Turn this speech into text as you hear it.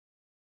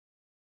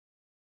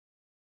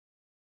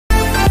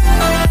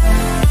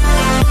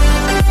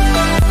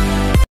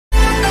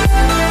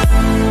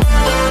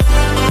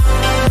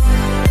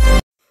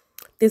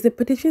There's a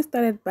petition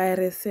started by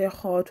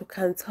Resego to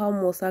cancel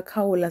Musa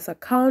Khawula's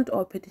account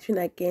or petition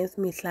against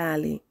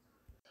mihlali.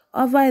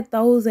 Over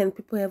 1,000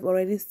 people have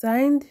already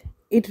signed.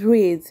 It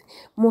reads,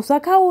 Musa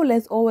Khawula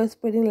is always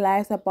spreading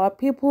lies about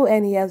people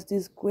and he has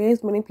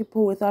disgraced many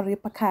people without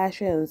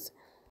repercussions.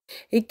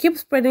 He keeps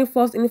spreading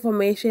false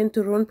information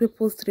to ruin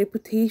people's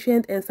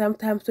reputation and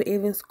sometimes to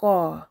even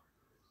score.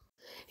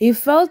 He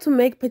failed to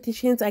make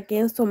petitions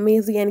against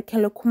Somizi and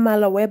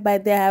Kelokumalo whereby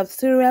they have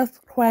serious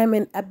crime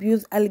and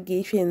abuse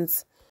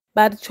allegations,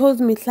 but chose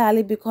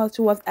mihlali because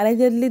she was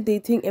allegedly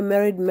dating a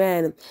married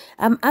man.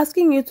 I'm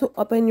asking you to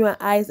open your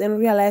eyes and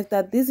realize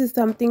that this is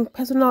something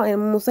personal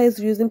and Musa is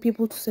using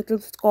people to settle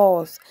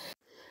scores.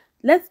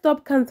 Let's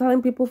stop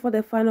canceling people for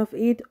the fun of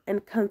it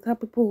and cancel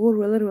people who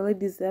really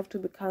deserve to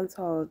be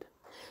cancelled.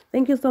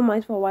 Thank you so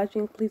much for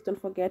watching. Please don't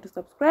forget to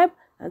subscribe.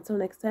 Until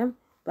next time,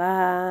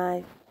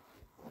 bye.